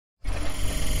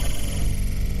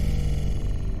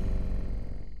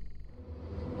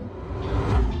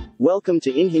Welcome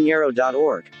to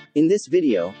INHINYERO.org. In this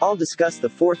video, I'll discuss the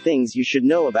 4 things you should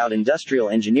know about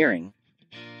industrial engineering.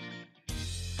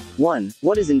 1.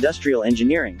 What is industrial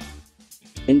engineering?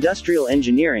 Industrial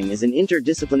engineering is an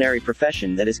interdisciplinary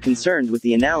profession that is concerned with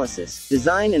the analysis,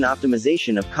 design and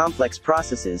optimization of complex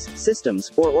processes,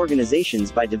 systems, or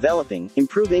organizations by developing,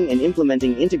 improving and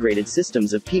implementing integrated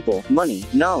systems of people, money,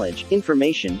 knowledge,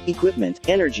 information, equipment,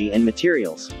 energy and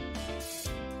materials.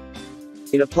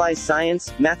 It applies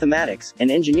science, mathematics,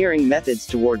 and engineering methods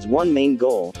towards one main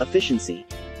goal: efficiency.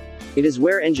 It is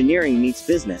where engineering meets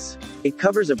business. It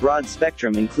covers a broad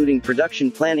spectrum including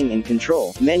production planning and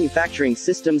control, manufacturing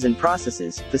systems and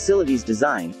processes, facilities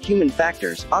design, human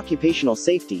factors, occupational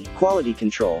safety, quality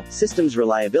control, systems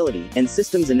reliability, and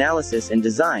systems analysis and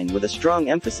design with a strong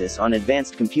emphasis on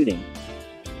advanced computing.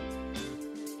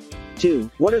 2.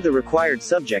 What are the required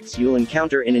subjects you'll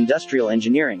encounter in industrial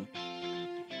engineering?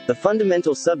 The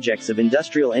fundamental subjects of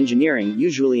industrial engineering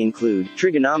usually include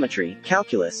trigonometry,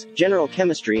 calculus, general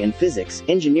chemistry and physics,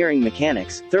 engineering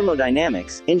mechanics,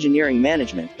 thermodynamics, engineering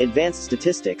management, advanced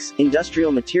statistics,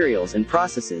 industrial materials and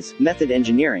processes, method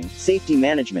engineering, safety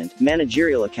management,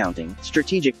 managerial accounting,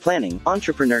 strategic planning,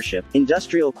 entrepreneurship,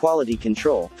 industrial quality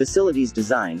control, facilities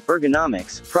design,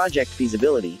 ergonomics, project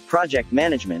feasibility, project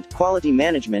management, quality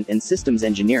management and systems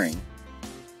engineering.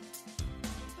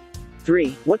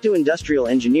 3. What do industrial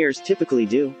engineers typically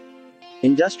do?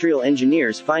 Industrial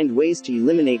engineers find ways to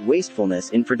eliminate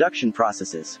wastefulness in production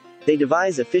processes. They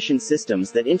devise efficient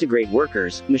systems that integrate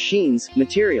workers, machines,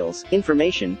 materials,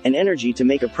 information, and energy to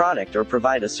make a product or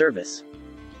provide a service.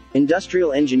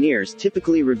 Industrial engineers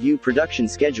typically review production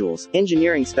schedules,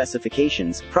 engineering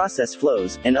specifications, process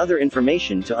flows, and other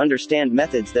information to understand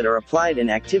methods that are applied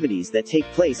in activities that take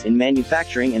place in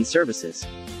manufacturing and services.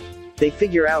 They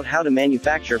figure out how to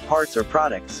manufacture parts or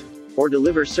products, or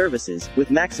deliver services,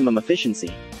 with maximum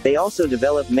efficiency. They also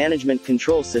develop management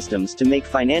control systems to make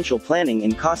financial planning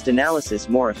and cost analysis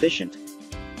more efficient.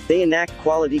 They enact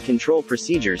quality control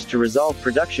procedures to resolve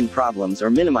production problems or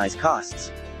minimize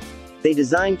costs. They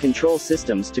design control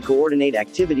systems to coordinate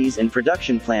activities and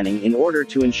production planning in order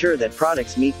to ensure that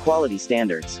products meet quality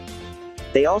standards.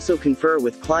 They also confer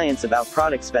with clients about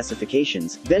product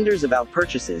specifications, vendors about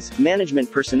purchases, management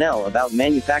personnel about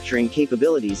manufacturing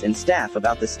capabilities and staff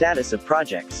about the status of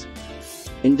projects.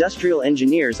 Industrial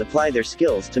engineers apply their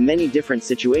skills to many different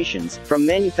situations, from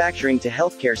manufacturing to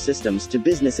healthcare systems to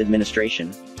business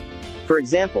administration. For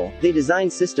example, they design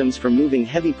systems for moving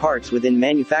heavy parts within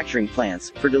manufacturing plants,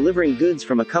 for delivering goods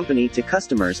from a company to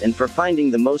customers and for finding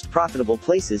the most profitable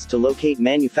places to locate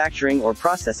manufacturing or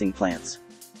processing plants.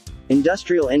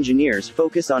 Industrial engineers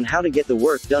focus on how to get the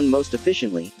work done most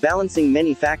efficiently, balancing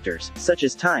many factors, such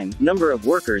as time, number of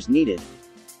workers needed,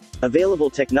 available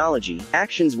technology,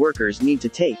 actions workers need to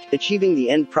take, achieving the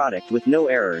end product with no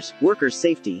errors, workers'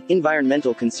 safety,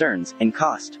 environmental concerns, and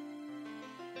cost.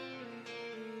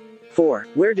 4.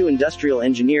 Where do industrial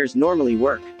engineers normally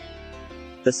work?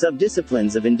 The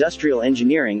subdisciplines of industrial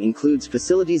engineering includes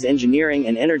facilities engineering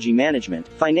and energy management,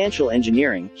 financial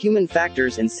engineering, human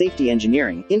factors and safety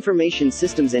engineering, information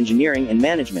systems engineering and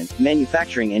management,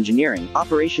 manufacturing engineering,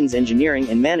 operations engineering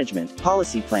and management,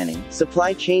 policy planning,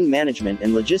 supply chain management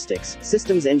and logistics,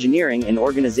 systems engineering and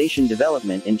organization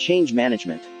development and change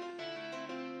management.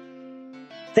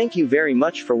 Thank you very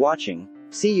much for watching.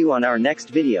 See you on our next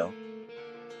video.